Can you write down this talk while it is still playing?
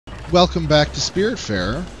welcome back to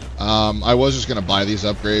SpiritFarer. I was just going to buy these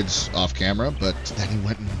upgrades off camera, but then he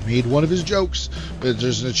went and made one of his jokes.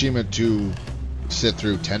 There's an achievement to sit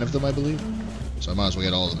through 10 of them, I believe. So I might as well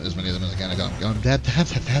get all of them, as many of them as I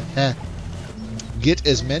can. Get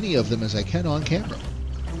as many of them as I can on camera.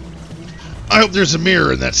 I hope there's a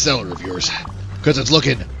mirror in that cellar of yours, because it's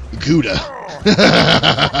looking Gouda.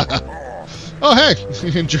 Oh, hey!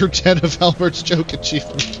 You endured 10 of Albert's joke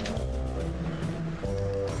achievement.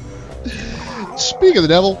 Speak of the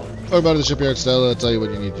devil, or about the shipyard Stella, I'll tell you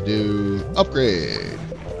what you need to do. Upgrade.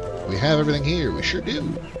 We have everything here, we sure do.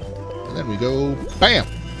 And then we go, bam!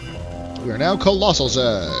 We are now colossal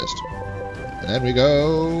sized. And then we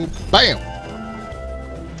go, bam!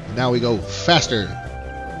 And now we go faster.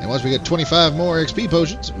 And once we get 25 more XP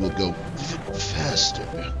potions, we'll go faster.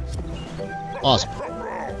 Awesome.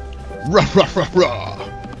 Rah, rah, rah, rah.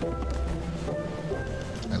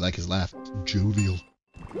 I like his laugh. Jovial.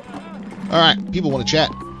 Alright, people want to chat.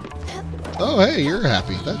 Oh, hey, you're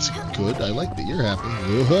happy. That's good. I like that you're happy.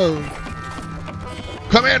 Whoa.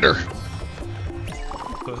 Commander!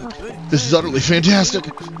 This is utterly fantastic.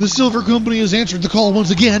 The Silver Company has answered the call once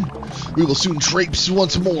again. We will soon traipse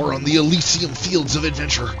once more on the Elysium fields of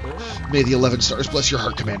adventure. May the 11 stars bless your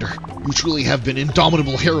heart, Commander. You truly have been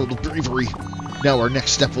indomitable herald of bravery. Now our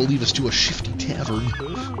next step will lead us to a shifty tavern.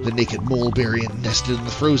 The naked mulberryan nested in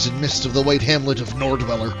the frozen mist of the white hamlet of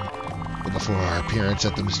Nordweller. But before our appearance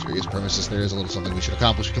at the mysterious premises, there is a little something we should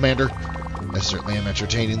accomplish, Commander. I certainly am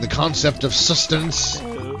entertaining the concept of sustenance.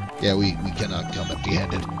 Yeah, we cannot come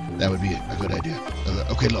empty-handed. That would be a good idea.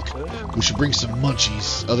 Okay, look. We should bring some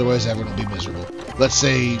munchies, otherwise everyone will be miserable. Let's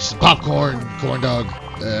say some popcorn, corn dog,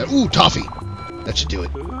 ooh, toffee. That should do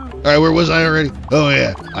it. Alright, where was I already? Oh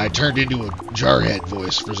yeah, I turned into a jarhead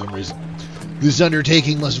voice for some reason. This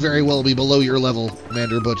undertaking must very well be below your level,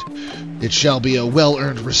 Commander, but it shall be a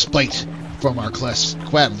well-earned respite from our quest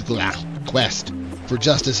for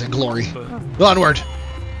justice and glory. Onward!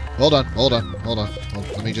 Hold on.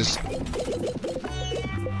 Let me just...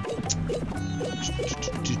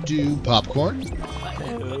 do popcorn.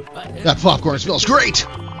 That popcorn smells great!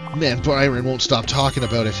 Man, Byron won't stop talking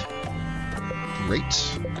about it.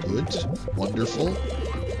 Great. Good. Wonderful.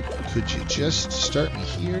 Could you just start me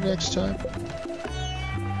here next time?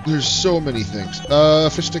 There's so many things.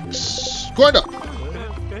 Fish sticks. Corn dog!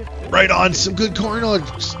 Right on, some good corn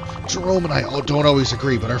dogs. Jerome and I don't always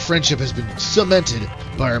agree, but our friendship has been cemented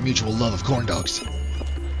by our mutual love of corn dogs.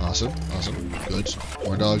 Awesome. Good.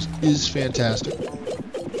 Corn dogs is fantastic.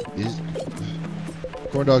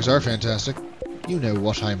 Corn dogs are fantastic. You know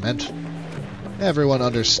what I meant. Everyone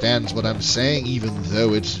understands what I'm saying, even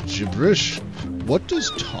though it's gibberish. What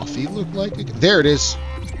does toffee look like again? There it is.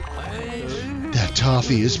 That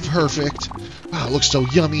toffee is perfect. Wow, it looks so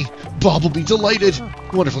yummy. Bob will be delighted.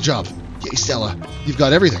 Wonderful job. Yay, Stella. You've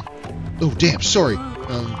got everything. Oh, damn, sorry.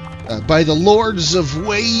 By the lords of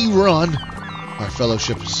Way Run, our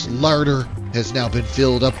fellowship's larder has now been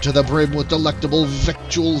filled up to the brim with delectable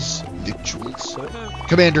victuals.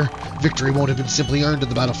 Commander, victory won't have been simply earned in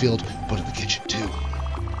the battlefield, but in the kitchen too.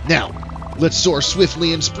 Now, let's soar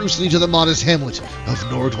swiftly and sprucely to the modest hamlet of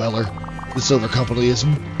Nordweller. The Silver Company is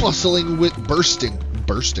bursting with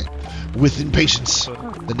impatience.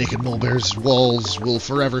 The naked mulberry's walls will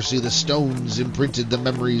forever see the stones imprinted the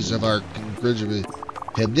memories of our congratulatory.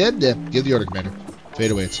 Give the order, Commander.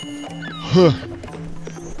 Fade awaits.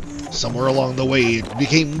 Somewhere along the way, it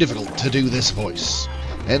became difficult to do this voice.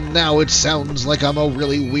 And now it sounds like I'm a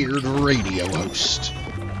really weird radio host.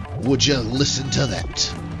 Would you listen to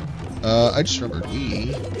that? I just remembered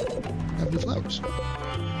we have new flowers.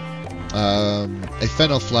 A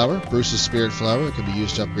fennel flower, Bruce's spirit flower. It can be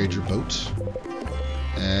used to upgrade your boat.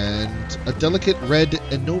 And a delicate red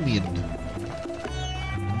anomian.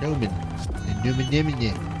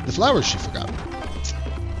 The flowers she forgot.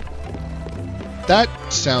 That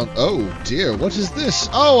sound... Oh, dear. What is this?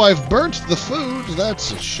 Oh, I've burnt the food.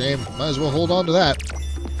 That's a shame. Might as well hold on to that.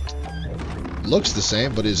 Looks the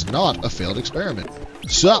same, but is not a failed experiment.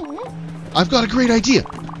 So, I've got a great idea.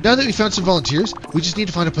 Now that we found some volunteers, we just need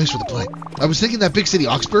to find a place for the play. I was thinking that big city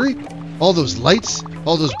Oxbury. All those lights,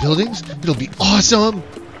 all those buildings. It'll be awesome.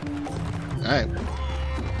 Alright.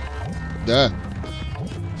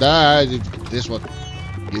 This one.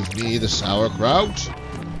 Give me the sauerkraut.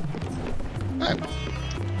 Alright.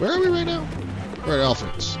 Where are we right now? We're at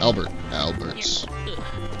Albert's.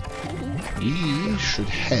 We should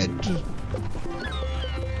head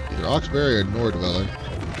either Oxbury or Nordweller.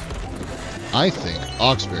 I think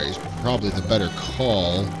Oxbury is probably the better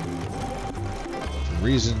call for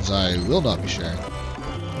reasons I will not be sharing.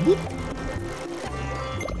 Whoop.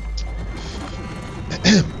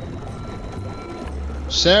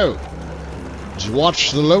 So, did you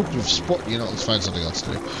watch the load of sport? You know, let's find something else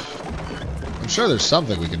to do. I'm sure there's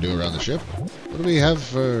something we can do around the ship. What do we have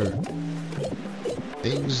for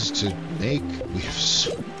things to make? We have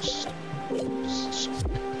so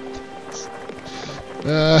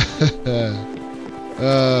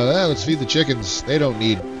let's feed the chickens. They don't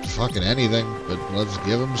need fucking anything, but let's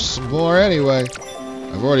give them some more anyway.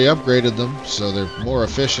 I've already upgraded them, so they're more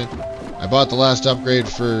efficient. I bought the last upgrade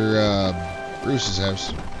for Bruce's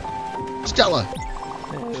house. Stella!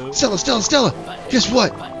 Stella! Guess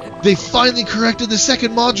what? They finally corrected the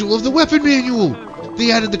second module of the weapon manual!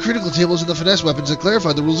 They added the critical tables and the finesse weapons and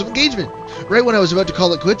clarified the rules of engagement. Right when I was about to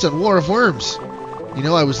call it quits on War of Worms. You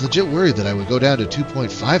know, I was legit worried that I would go down to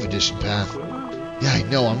 2.5 edition path. Yeah, I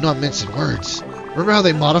know, I'm not mincing words. Remember how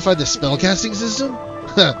they modified the spellcasting system?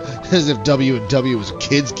 As if W&W was a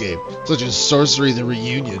kid's game, such as Sorcery the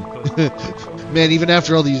Reunion. Man, even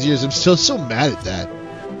after all these years, I'm still so mad at that.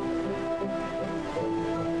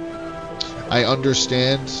 I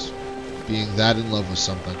understand being that in love with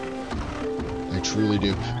something. I truly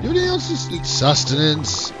do. Anybody else just need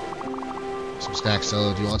sustenance? Some snack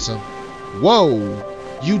salad, do you want some? Whoa!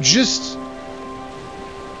 You just...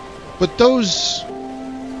 But those...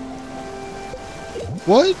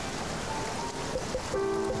 What?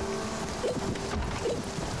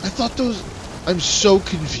 I thought those... I'm so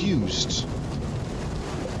confused.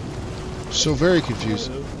 So very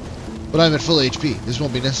confused. But I'm at full HP. This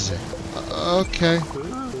won't be necessary. Okay.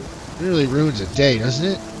 It really ruins a day, doesn't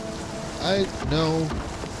it? No.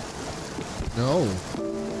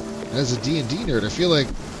 As a D&D nerd, I feel like...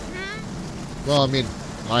 Well, I mean,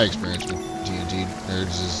 my experience with D&D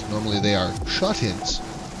nerds is normally they are shut-ins.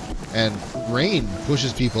 And rain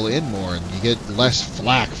pushes people in more, and you get less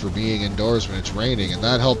flack for being indoors when it's raining, and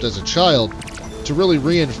that helped as a child to really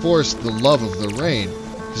reinforce the love of the rain,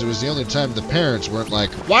 because it was the only time the parents weren't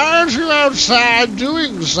like, "Why aren't you outside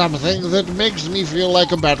doing something that makes me feel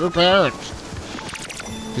like a better parent?"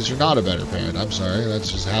 Because you're not a better parent, I'm sorry, that's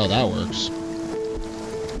just how that works.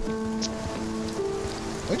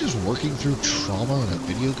 Am I just working through trauma in a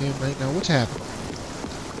video game right now? What's happening?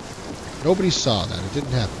 Nobody saw that. It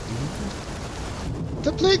didn't happen. Did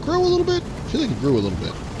that plant grow a little bit? I feel like it grew a little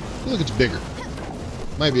bit. I feel like it's bigger.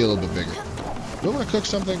 Might be a little bit bigger. Do I want to cook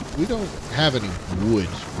something? We don't have any wood,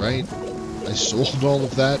 right? I sold all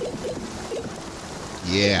of that.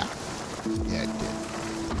 Yeah. Yeah, it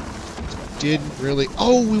did. Didn't really...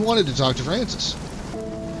 Oh, we wanted to talk to Francis.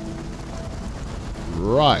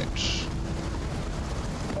 Right.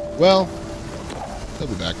 Well, he'll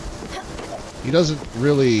be back. He doesn't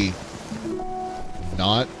really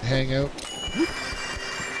not hang out.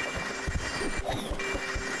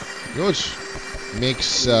 You know what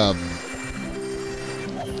makes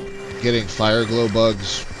getting fire glow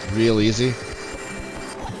bugs real easy?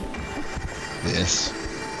 This.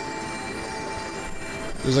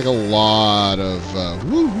 There's like a lot of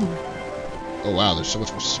oh wow, there's so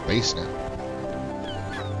much more space now.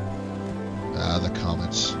 The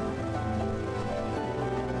comments.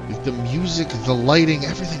 The music, the lighting,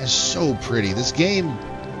 everything is so pretty. This game...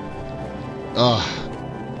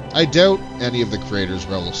 I doubt any of the creators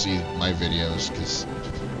will see my videos, because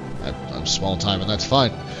I'm small time, and that's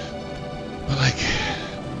fine. But, like,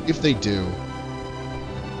 if they do...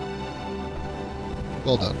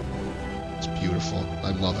 Well done. It's beautiful.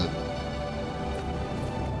 I love it.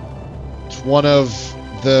 It's one of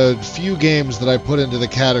the few games that I put into the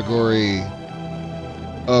category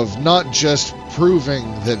of not just proving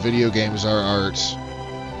that video games are art,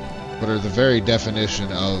 but are the very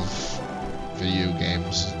definition of video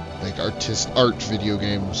games. Like art video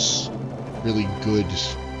games. Really good.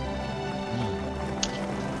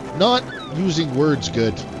 Not using words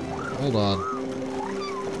good. Hold on.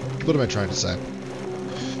 What am I trying to say?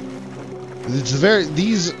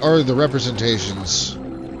 These are the representations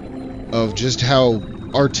of just how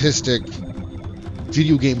artistic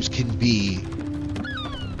video games can be.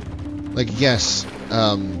 Like, yes,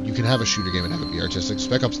 you can have a shooter game and have it be artistic.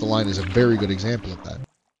 Spec Ops The Line is a very good example of that.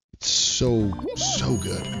 It's so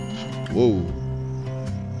good. Whoa.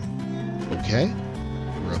 Okay.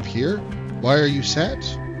 We're up here. Why are you sad?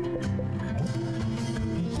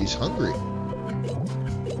 He's hungry.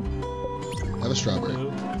 Have a strawberry.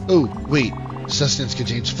 Oh, wait. Sustenance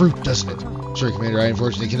contains fruit, doesn't it? Sorry, Commander, I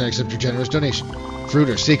unfortunately cannot accept your generous donation. Fruit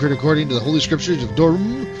are sacred according to the holy scriptures of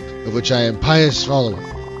Dorum, of which I am pious follower.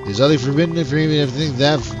 It is utterly forbidden for me to think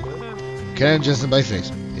that can just by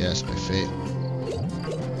faith. Yes, by faith.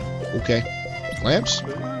 Okay. Lamps?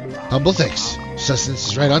 Humble thanks. Sustenance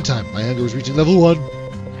is right on time. My hunger was reaching level 1.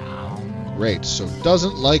 Great. So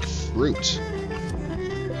doesn't like fruit.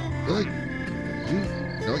 I feel like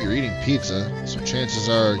know, you're eating pizza, so chances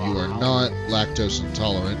are you are not lactose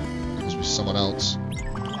intolerant. It must be someone else.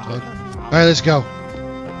 Alright, let's go.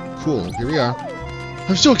 Cool, here we are.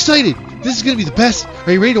 I'm so excited! This is gonna be the best!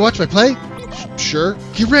 Are you ready to watch my play? Sure.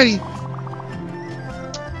 Get ready!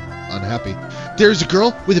 Unhappy. There's a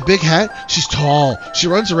girl with a big hat. She's tall. She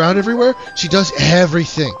runs around everywhere. She does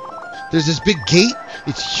everything. There's this big gate.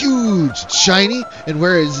 It's huge, it's shiny, and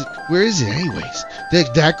where is it anyways?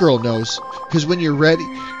 That girl knows, because when you're ready,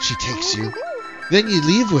 she takes you. Then you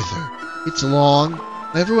leave with her. It's long.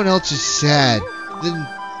 Everyone else is sad.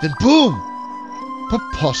 Then boom!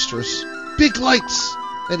 Preposterous. Big lights,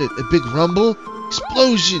 and a big rumble,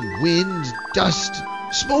 explosion, wind, dust,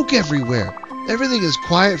 smoke everywhere. Everything is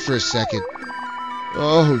quiet for a second.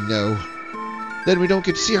 Oh no. Then we don't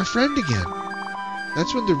get to see our friend again.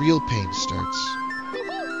 That's when the real pain starts.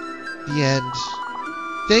 The end.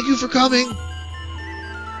 Thank you for coming!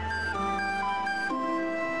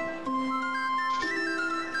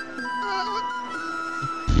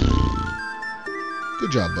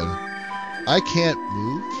 Good job, buddy. I can't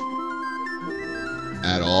move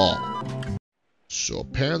at all. So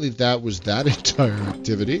apparently that was that entire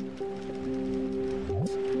activity.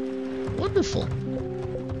 Wonderful.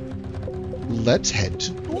 Let's head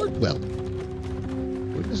to Nordwell.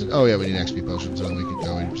 What is it? Oh yeah, we need XP potions, so we can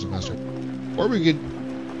go 80% faster. Or we could...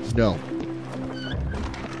 No.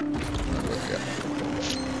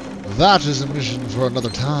 That is a mission for another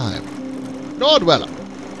time. Nordweller!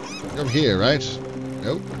 Over here, right?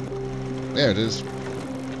 Nope. There it is.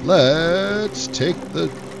 Let's take the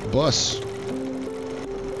bus.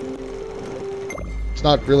 It's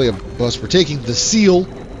not really a bus. We're taking the seal.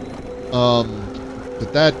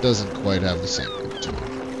 But that doesn't quite have the same look to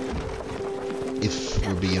it. If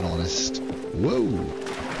we're being honest. Whoa.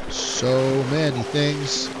 So many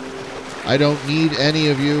things. I don't need any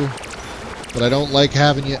of you. But I don't like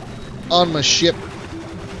having you on my ship.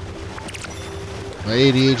 My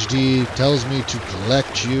ADHD tells me to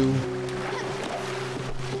collect you.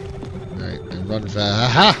 Alright, and run fast.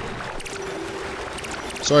 Aha!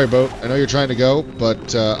 Sorry, boat. I know you're trying to go,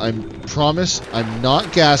 but I promise I'm not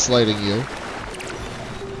gaslighting you.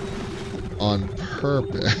 On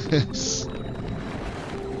purpose.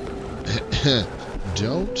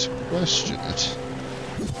 Don't question it.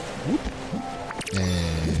 Whoop.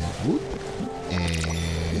 And whoop.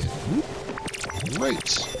 And whoop. Right.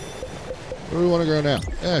 Where do we want to grow now?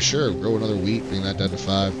 Yeah, sure. Grow another wheat, bring that down to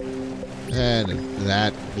 5. And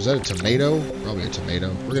that... Was that a tomato? Probably a tomato.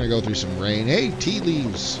 We're going to go through some rain. Hey, tea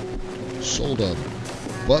leaves. Sold a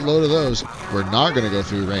buttload of those. We're not going to go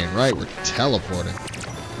through rain, right? We're teleporting.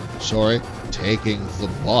 Sorry. Taking the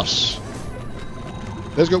bus.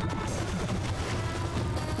 Let's go.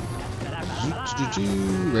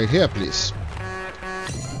 Right here, please.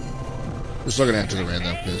 We're still going to enter the rain,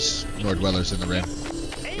 though, because Nordweller's in the rain.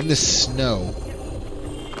 In the snow.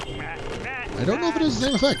 I don't know if it has the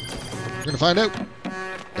same effect. We're gonna find out.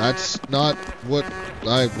 That's not what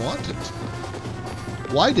I wanted.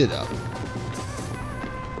 Why did up?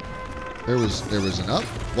 There was an up.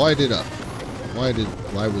 Why did up?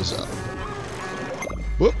 Why was up?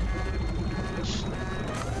 Whoop.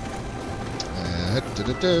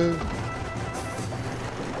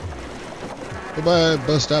 Goodbye,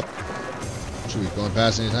 bus stop. Should we be going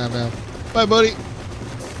past any time now? Bye, buddy.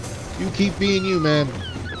 You keep being you, man.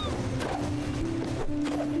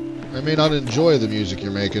 I may not enjoy the music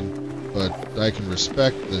you're making, but I can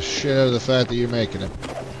respect the shit out of the fact that you're making it.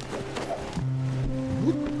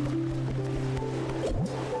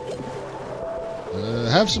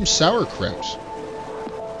 Have some sauerkraut.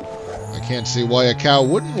 I can't see why a cow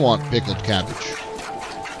wouldn't want pickled cabbage.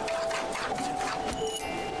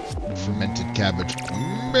 Fermented cabbage.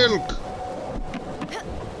 Milk!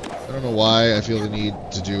 I don't know why I feel the need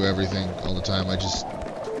to do everything all the time.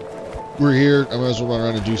 We're here. I might as well run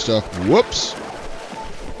around and do stuff. Whoops!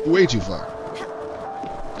 Way too far.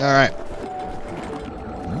 Alright.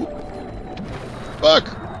 Buck!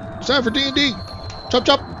 It's time for D&D! Chop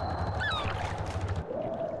chop!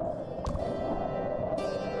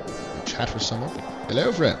 Chat with someone?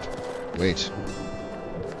 Hello, friend. Wait.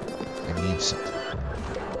 I need something.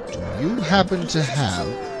 Do you happen to have...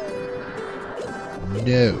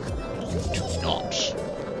 No. You do not.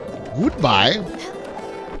 Goodbye.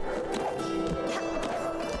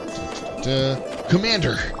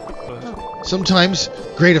 Commander. Sometimes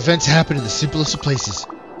great events happen in the simplest of places.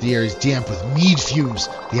 The air is damp with mead fumes.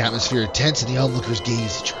 The atmosphere intense, and the onlookers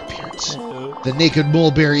gaze at your appearance. The Naked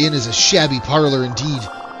Mulberry Inn is a shabby parlor indeed.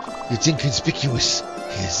 Its inconspicuous.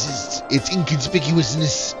 Its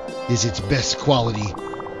inconspicuousness is its best quality.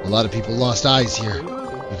 A lot of people lost eyes here.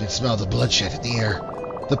 You can smell the bloodshed in the air.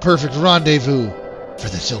 the perfect rendezvous for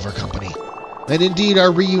the Silver Company. And indeed,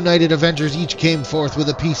 our reunited Avengers each came forth with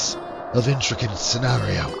a piece of intricate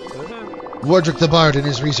scenario. Wardrick the Bard in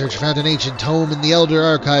his research found an ancient tome in the Elder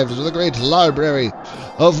Archives of the Great Library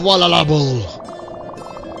of Walalabul.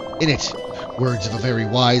 In it, words of a very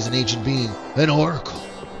wise and ancient being, an oracle,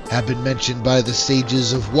 have been mentioned by the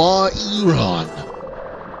sages of Wa-Iran.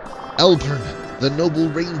 Elpern, the noble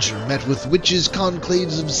ranger, met with witches'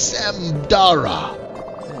 conclaves of Samdara.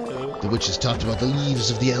 The witches talked about the leaves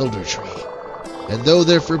of the elder tree, and though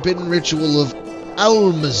their forbidden ritual of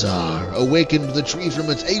Almazar awakened the tree from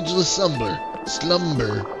its ageless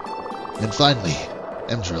slumber. And finally,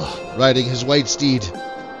 Emdril, riding his white steed.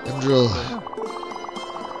 Emdril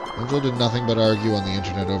did nothing but argue on the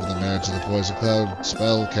internet over the merits of the Poison Cloud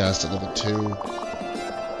spell cast at level 2.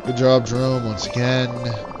 Good job, Jerome, once again.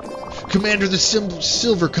 Commander, the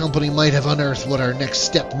Silver Company might have unearthed what our next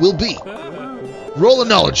step will be. Roll a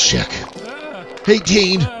knowledge check.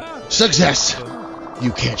 18. Success.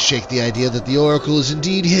 You can't shake the idea that the Oracle is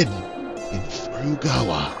indeed hidden in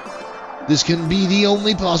Furugawa. This can be the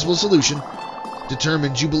only possible solution.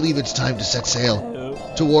 Determined, you believe it's time to set sail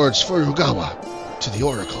towards Furugawa to the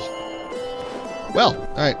Oracle. Well,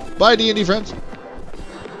 alright. Bye, D&D friends.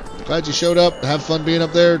 Glad you showed up. Have fun being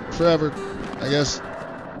up there forever, I guess.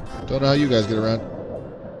 Don't know how you guys get around.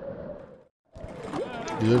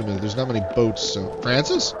 There's not many boats, so...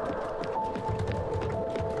 Francis?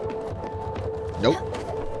 Nope.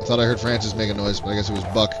 I thought I heard Francis make a noise, but I guess it was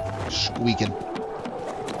Buck squeaking.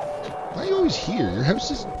 Why are you always here? Your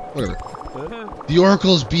house is... Whatever. The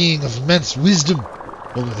Oracle's being of immense wisdom.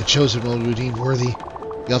 Only the chosen will be deemed worthy.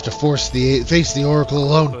 You'll have to face the Oracle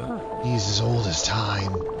alone. He's as old as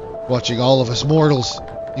time, watching all of us mortals.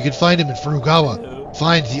 You can find him in Furugawa.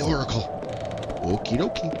 Find the Oracle. Okie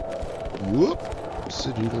dokie. Whoop.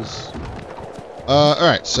 Sadoodles.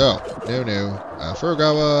 Alright, so.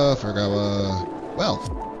 Furugawa. Well.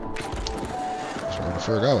 Let's go to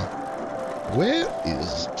Furugawa. Where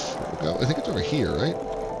is Furugawa? I think it's over here, right?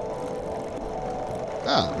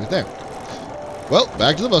 Ah, right there. Well,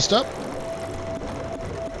 back to the bus stop.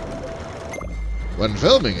 When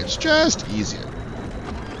filming, it's just easier.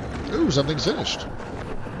 Ooh, something's finished.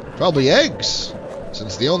 Probably eggs,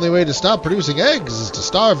 since the only way to stop producing eggs is to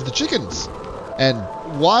starve the chickens. And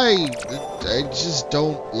why? I just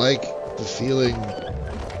don't like the feeling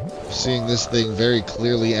of seeing this thing very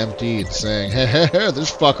clearly empty and saying, hey, this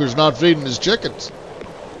fucker's not feeding his chickens.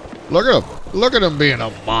 Look at him. Look at him being a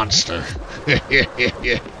monster.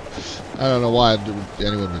 I don't know why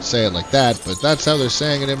anyone would say it like that, but that's how they're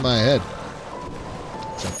saying it in my head.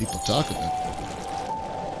 That's how people talk about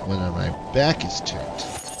it when my back is turned.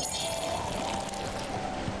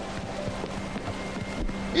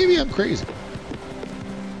 Maybe I'm crazy.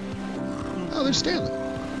 Oh, there's Stanley.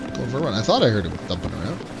 Going for a run. I thought I heard him thumping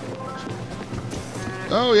around.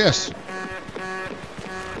 Oh, yes.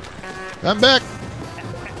 I'm back.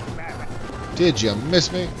 Did you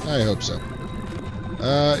miss me? I hope so.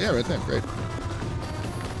 Yeah, right there. Great.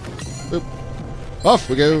 Boop. Off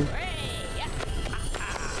we go.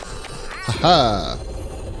 Haha.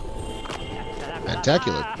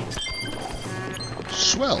 Fantacular.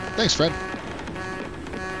 Swell. Thanks, friend.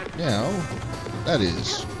 Now, that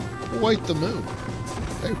is quite the moon.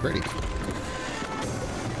 Very pretty.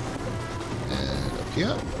 And up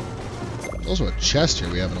here. There's also a chest here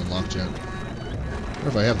we haven't unlocked yet. I wonder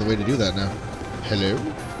if I have the way to do that now. Hello?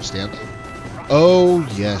 Stanley? Oh,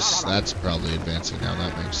 yes. That's probably advancing now.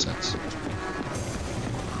 That makes sense.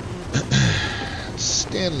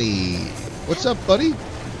 Stanley. What's up, buddy?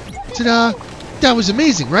 Ta-da! That was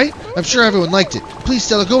amazing, right? I'm sure everyone liked it. Please,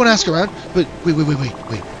 Stella, go and ask around. But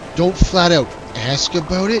wait. Don't flat out ask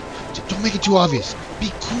about it. Don't make it too obvious.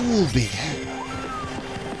 Be cool, big head.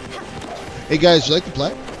 Hey, guys, you like to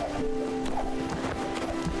play?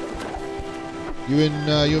 You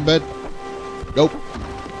in bed? Nope.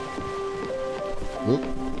 Whoop.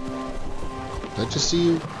 Did I just see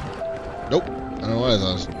you? Nope. I don't know what I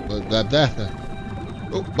thought. That.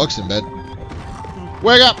 Oh, Buck's in bed.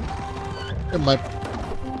 Wake up! Never mind.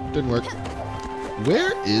 Didn't work.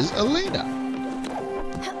 Where is Elena?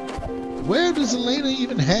 Where does Elena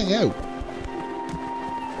even hang out?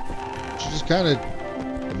 She just kind of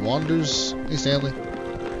wanders. Hey, Stanley.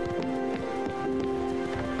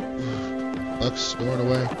 Buck's snoring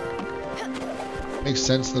away. Makes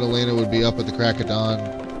sense that Elena would be up at the crack of dawn.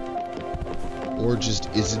 Or just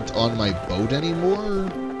isn't on my boat anymore.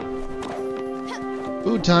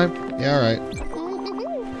 Food time. Yeah, alright.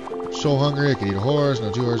 So hungry, I could eat a horse.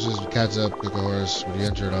 No, 2 horses. Cat's up, cook a horse. Would you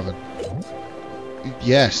enter an oven?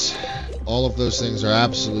 Yes. All of those things are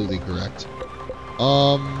absolutely correct.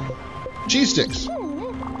 Cheese sticks.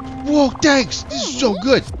 Whoa, thanks. This is so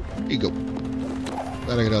good. Here you go.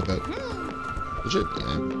 Glad I could help out. Legit,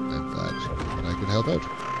 I'm glad that I could help out.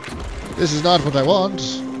 This is not what I want.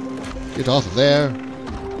 Get off of there.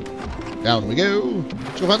 Down we go.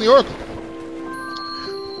 Let's go find the Oracle.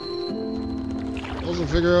 Also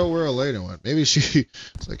figure out where Elena went. Maybe she's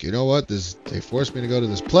like, you know what? They forced me to go to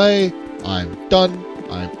this play. I'm done.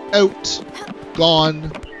 I'm out.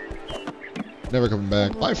 Gone. Never coming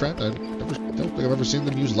back. Bye, friend. I don't think I've ever seen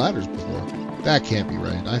them use ladders before. That can't be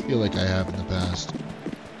right. I feel like I have in the past.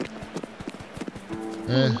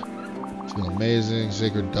 Feel amazing.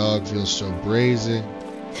 Sacred dog feels so brazen.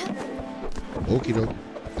 Okie doke.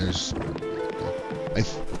 There's... I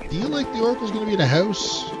feel like the Oracle's gonna be in a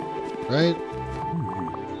house, right?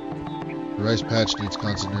 The rice patch needs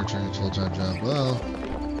constant nurturing. It's a full-time job. Well...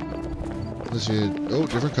 Let's see. Oh,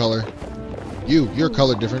 different color. Your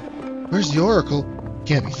color different. Where's the Oracle?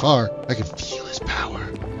 Can't be far. I can feel his power.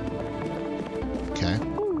 Okay.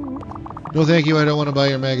 No, thank you. I don't want to buy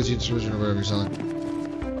your magazine subscription or whatever you're selling.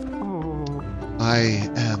 I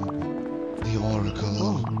am the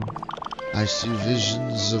Oracle. I see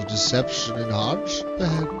visions of deception and hardship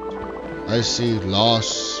ahead. I see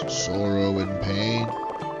loss, sorrow, and pain.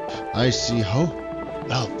 I see hope,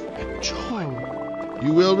 love, and joy.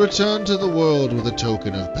 You will return to the world with a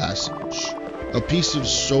token of passage. A piece of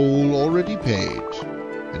soul already paid.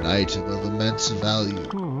 An item of immense value.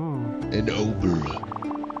 An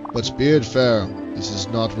obol. But Spiritfarer, this is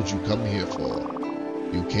not what you come here for.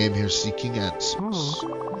 You came here seeking answers.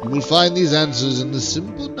 You will find these answers in the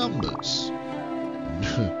simple numbers.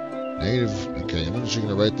 Negative. Okay, I'm just going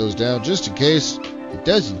to write those down just in case it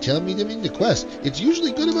doesn't tell me them in the quest. It's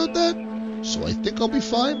usually good about that, so I think I'll be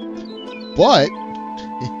fine. But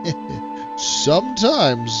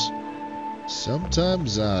sometimes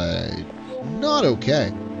I'm not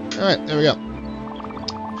okay. Alright, there we go.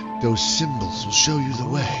 Those symbols will show you the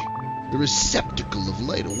way. The receptacle of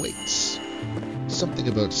light awaits. Something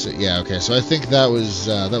about... Yeah, okay, so I think that was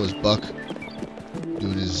Buck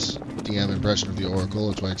doing his DM impression of the Oracle.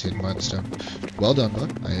 That's why it's hidden behind the stone. Well done,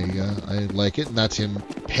 Buck. I like it, and that's him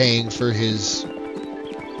paying for his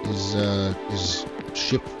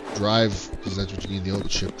ship drive, because that's what you need, the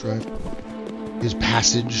old ship drive. His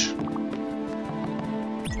passage.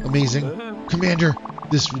 Amazing. Commander,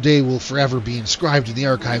 this day will forever be inscribed in the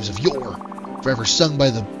archives of yore. Forever sung by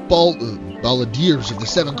the balladeers of the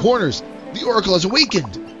seven corners. The Oracle has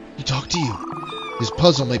awakened. He talked to you. His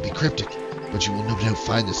puzzle might be cryptic, but you will no doubt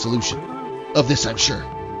find the solution. Of this I'm sure.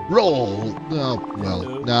 Roll. Oh, well,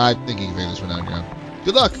 nah, I think you can figure this one out on your own.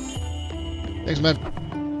 Good luck. Thanks, man.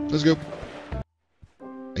 Let's go.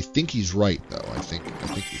 I think he's right, though. I think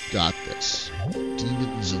we've got this.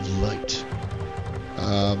 Demons of light.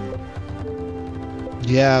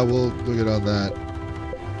 Yeah, we'll get on that.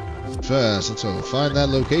 First, let's go find that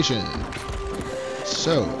location.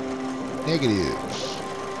 So, negative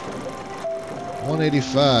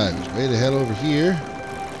 185 is way to head over here.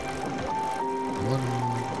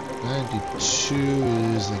 192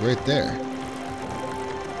 is like right there.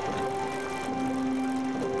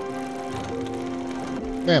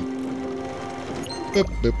 Bam. Boop,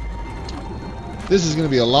 boop. This is going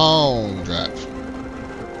to be a long drive.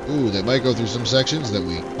 Ooh, they might go through some sections that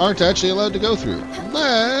we aren't actually allowed to go through.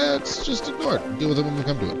 Let's just ignore it. Deal with it when we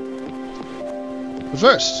come to it. But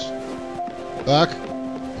first, Buck,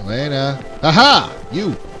 Elena. Aha!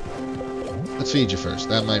 You! Let's feed you first.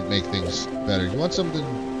 That might make things better. You want something?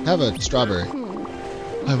 Have a strawberry.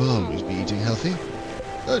 I will always be eating healthy.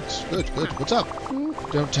 Good, good, good. What's up?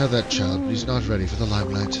 Don't tell that child, but he's not ready for the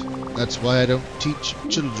limelight. That's why I don't teach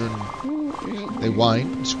children. They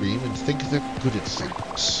whine and scream and think they're good at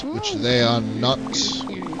things, which they are not.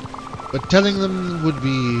 But telling them would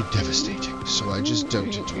be devastating, so I just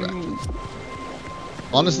don't interact with them.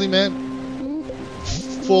 Honestly, man,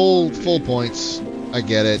 full points. I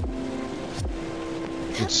get it.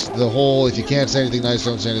 It's the whole, if you can't say anything nice,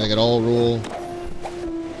 don't say anything at all rule.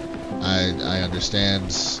 I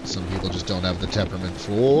understand some people just don't have the temperament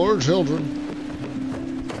for children.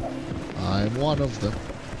 I'm one of them.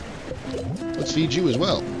 Let's feed you as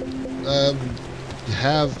well. You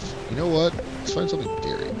know what? Let's find something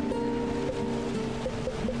dairy.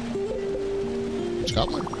 It's got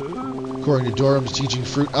one. According to Durham's teaching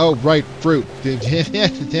fruit. Oh, right, fruit.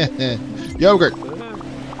 Yogurt.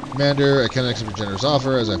 Commander, I cannot accept your generous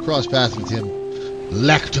offer as I've crossed paths with him.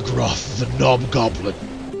 Lactogroth, the knob goblin.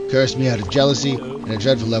 Cursed me out of jealousy and a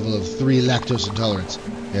dreadful level of 3 lactose intolerance.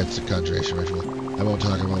 Yeah, it's a conjuration ritual. I won't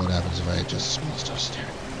talk about what happens if I just small stuff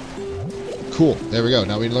staring. Cool. There we go.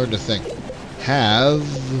 Now we learned a thing. Have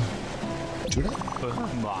Tuna?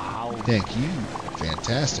 Thank you.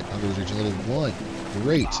 Fantastic. I'm going to reach level 1.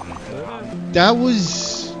 Great. That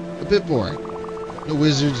was a bit boring. No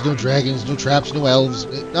wizards, no dragons, no traps, no elves.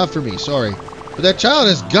 Not for me, sorry. But that child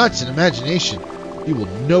has guts and imagination. He will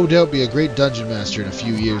no doubt be a great dungeon master in a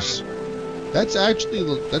few years. That's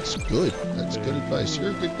good. That's good advice.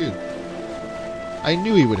 You're a good dude. I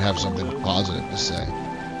knew he would have something positive to say.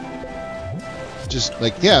 Just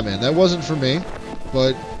like, yeah, man, that wasn't for me,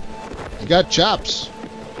 but you got chops.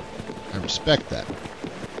 I respect that.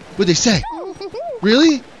 What'd they say?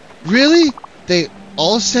 Really? Really? They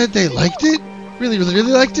all said they liked it? Really, really,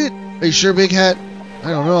 really liked it? Are you sure, Big Hat? I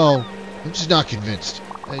don't know. I'm just not convinced.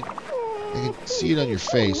 I can see it on your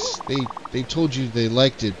face. They told you they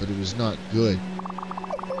liked it, but it was not good.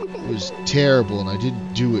 It was terrible, and I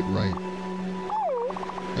didn't do it right.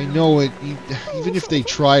 I know it. Even if they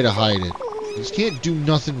try to hide it, you just can't do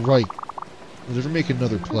nothing right. You'll never make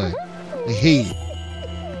another play. I hate it.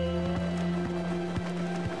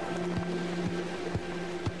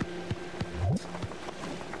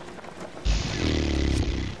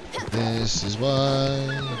 This is why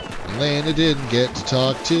Elena didn't get to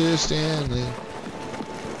talk to Stanley.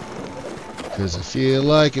 'Cause I feel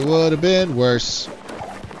like it would have been worse.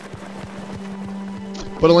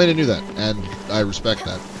 But Elena knew that, and I respect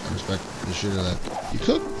that. I respect the shit of that. You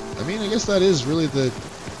could. I mean, I guess that is really the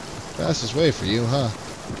fastest way for you, huh?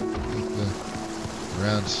 The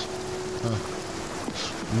rounds. Huh.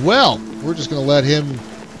 Well, we're just gonna let him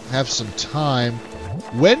have some time.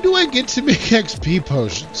 When do I get to make XP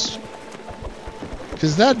potions?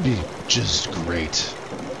 Because that'd be just great.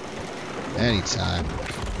 Anytime.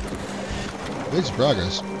 Makes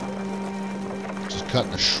progress. Just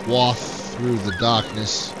cutting a swath through the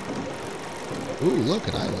darkness. Ooh, look,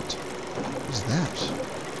 an island. What's that?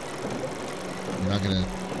 You're not gonna...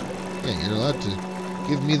 Yeah, you're allowed to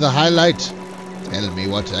give me the highlight. Tell me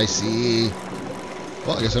what I see.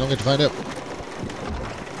 Well, I guess I don't get to find out.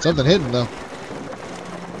 Something hidden, though.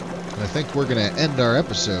 And I think we're gonna end our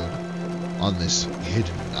episode on this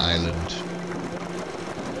hidden island.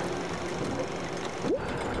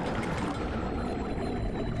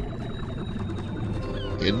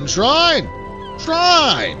 Hidden shrine!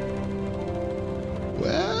 Shrine!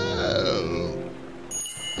 Well...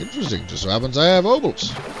 Interesting. Just so happens I have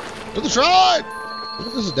obols. To the shrine! Look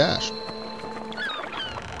at this dash.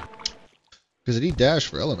 Because I need dash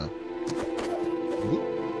for Elena.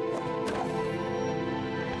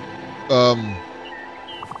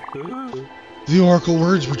 The oracle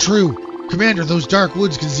words were true. Commander, those dark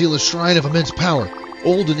woods conceal a shrine of immense power.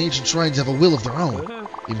 Old and ancient shrines have a will of their own.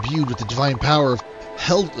 Imbued with the divine power of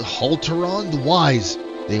Halteron the Wise,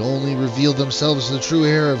 they only reveal themselves to the true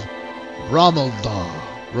heir of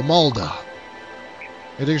Ramalda.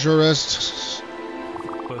 I take a short rest.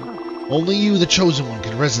 Only you, the chosen one,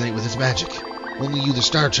 can resonate with its magic. Only you, the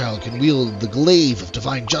Star Child, can wield the glaive of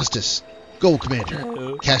divine justice. Go,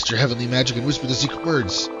 Commander. Cast your heavenly magic and whisper the secret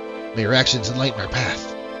words. May your actions enlighten our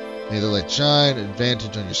path. May the light shine.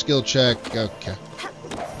 Advantage on your skill check. Okay.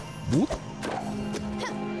 Whoop.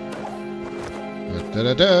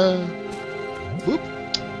 Da-da-da. Whoop.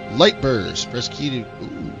 Light burst. Press key to...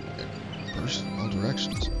 Ooh. Burst in all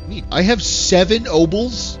directions. Neat. I have 7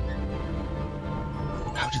 obols?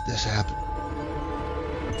 How did this happen?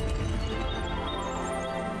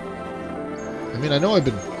 I mean, I know I've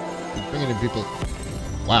been bringing in people...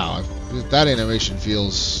 Wow. That animation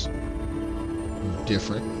feels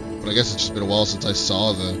different. But I guess it's just been a while since I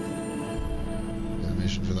saw the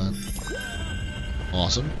animation for that.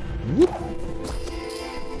 Awesome. Whoop.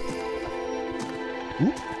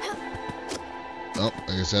 Whoop. Oh,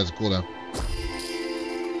 I guess that's a cooldown.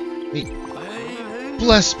 Neat.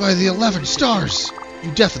 Blessed by the 11 stars!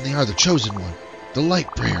 You definitely are the chosen one. The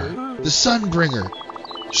light bringer. The sun bringer.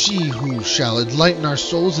 She who shall enlighten our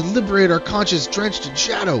souls and liberate our conscience drenched in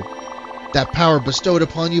shadow. That power bestowed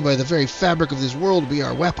upon you by the very fabric of this world will be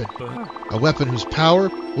our weapon. A weapon whose power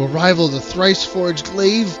will rival the thrice-forged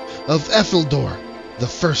glaive of Efeldor, the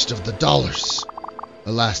first of the dollars.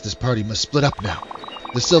 Alas, this party must split up now.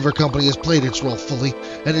 The Silver Company has played its role fully,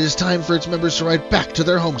 and it is time for its members to ride back to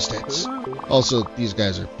their homesteads. Also, these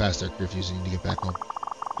guys are past their curfews and need to get back home.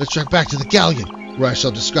 Let's trek back to the galleon, where I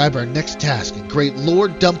shall describe our next task in great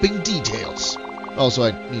lore-dumping details. Also,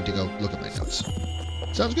 I need to go look at my notes.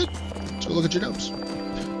 Sounds good. Let's go look at your notes.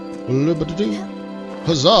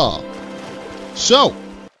 Huzzah! So,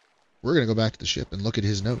 we're going to go back to the ship and look at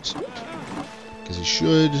his notes. Because he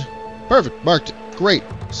should... Perfect, marked it. Great.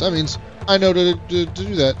 So that means I know to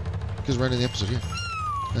do that. Because we're ending the episode here.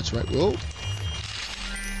 That's right. Whoa.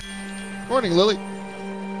 Morning, Lily.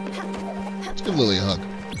 Let's give Lily a hug.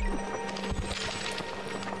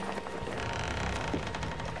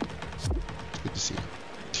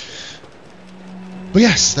 But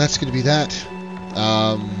yes, that's going to be that.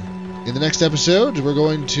 In the next episode, we're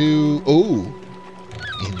going to... Oh!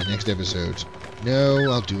 In the next episode.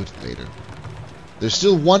 No, I'll do it later. There's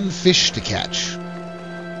still one fish to catch.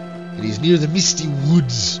 And he's near the Misty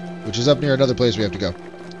Woods, which is up near another place we have to go.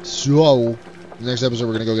 So, in the next episode,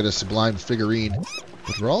 we're going to go get a Sublime figurine.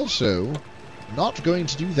 But we're also not going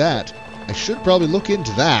to do that. I should probably look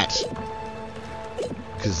into that.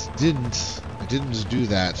 Because I didn't do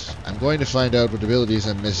that. I'm going to find out what abilities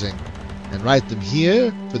I'm missing and write them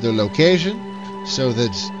here for their location so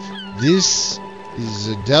that this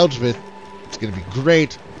is dealt with. It's going to be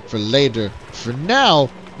great for later. For now,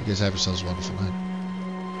 you guys have yourselves a wonderful night.